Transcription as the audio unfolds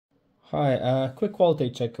Hi, quick quality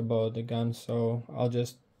check about the gun. So I'll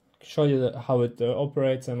just show you how it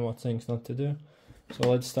operates and what things not to do. So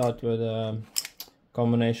let's start with a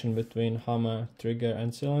combination between hammer, trigger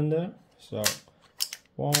and cylinder. So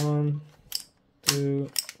 1, 2,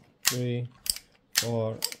 3,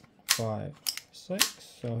 4, 5,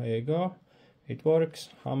 6. So here you go. It works,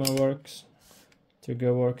 hammer works,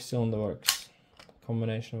 trigger works, cylinder works.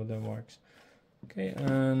 Combination of them works. Okay,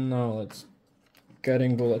 and now let's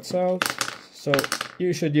getting bullets out. So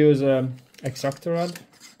you should use an extractor rod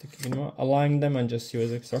to keep them out. Align them and just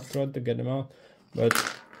use extractor rod to get them out. But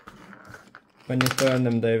when you turn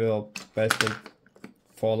them, they will basically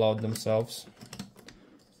fall out themselves.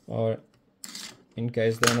 Or in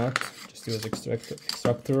case they're not, just use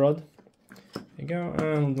extractor rod. There you go,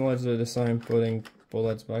 and let's do the same, putting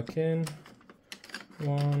bullets back in.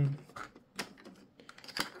 1,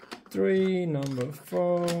 3, number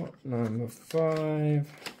 4, number 5,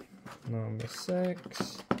 number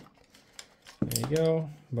 6. There you go,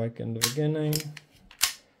 back in the beginning.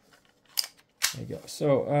 There you go.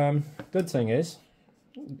 So, good thing is,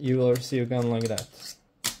 you will receive a gun like that.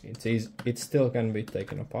 It still can be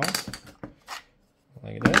taken apart,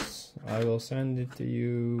 like this. I will send it to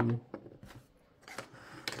you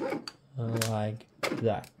like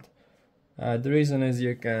that. The reason is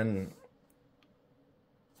you can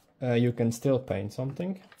still paint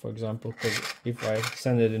something. For example, if I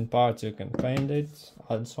send it in parts, you can paint it,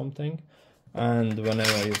 add something, and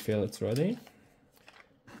whenever you feel it's ready,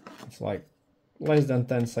 it's like less than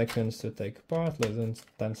 10 seconds to take apart, less than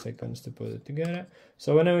 10 seconds to put it together.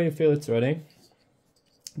 So whenever you feel it's ready,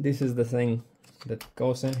 this is the thing that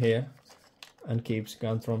goes in here and keeps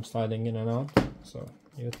gun from sliding in and out. So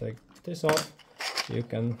you take this off, you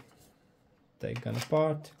can take gun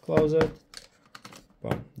apart, close it,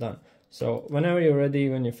 boom, done. So whenever you're ready,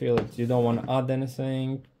 when you feel it, you don't want to add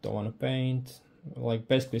anything, don't want to paint, like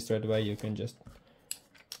basically straight away you can just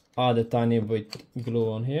add a tiny bit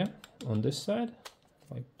glue on here, on this side,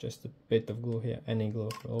 like just a bit of glue here, any glue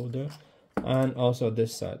will do, and also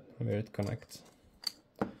this side where it connects.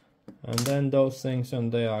 And then those things, when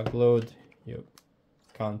they are glued, you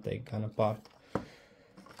can't take gun apart.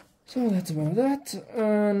 So that's about that,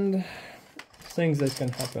 and things that can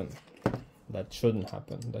happen, that shouldn't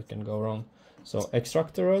happen, that can go wrong. So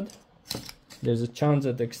extractor rod, there's a chance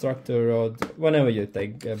that extractor rod, whenever you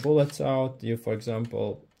take bullets out, you, for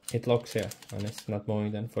example, it locks here and it's not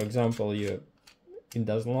moving. Then, for example, it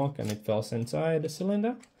doesn't lock and it falls inside the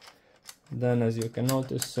cylinder. Then, as you can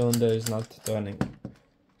notice, cylinder is not turning.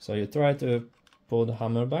 So you try to pull the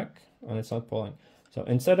hammer back and it's not pulling. So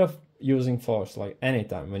instead of using force, like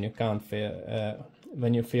anytime when you can't feel,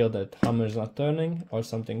 when you feel that hammer is not turning or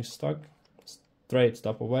something's stuck, straight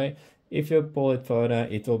stop away. If you pull it further,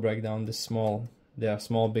 it will break down there are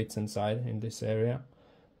small bits inside in this area.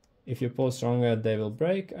 If you pull stronger, they will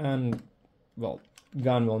break, and well,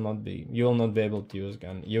 gun will not be, you will not be able to use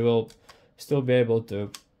gun. You will still be able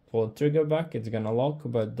to pull the trigger back, it's gonna lock,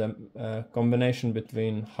 but the combination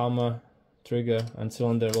between hammer, trigger and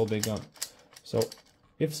cylinder will be gone. So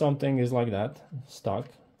if something is like that, stuck,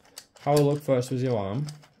 have a look first with your arm,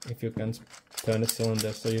 if you can turn the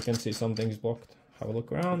cylinder so you can see something's blocked. Have a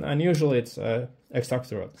look around, and usually it's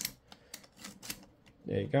extractor rod.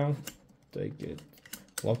 There you go, take it,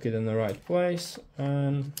 lock it in the right place,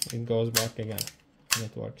 and it goes back again, and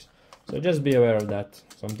it works. So just be aware of that.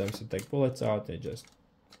 Sometimes you take bullets out, it just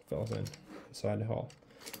falls inside the hole.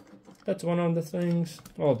 That's one of the things,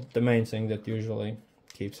 well, the main thing that usually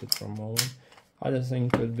keeps it from moving. Other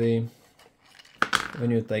thing could be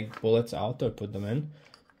when you take bullets out or put them in,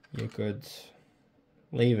 you could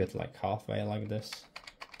leave it like halfway like this.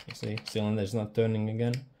 You see, cylinder is not turning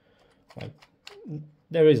again. Like,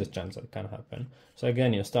 there is a chance that can happen. So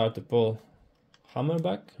again, you start to pull hammer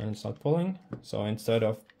back and it's not pulling. So instead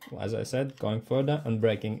of, as I said, going further and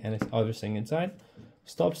breaking everything inside,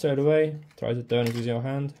 stop straight away, try to turn it with your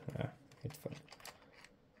hand.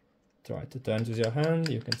 Try to turn it with your hand,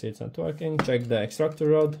 you can see it's not working. Check the extractor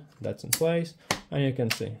rod, that's in place, and you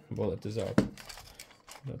can see bullet is out.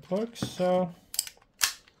 That works. So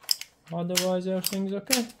otherwise everything's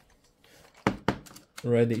okay.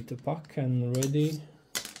 Ready to pack and ready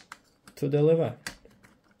to deliver.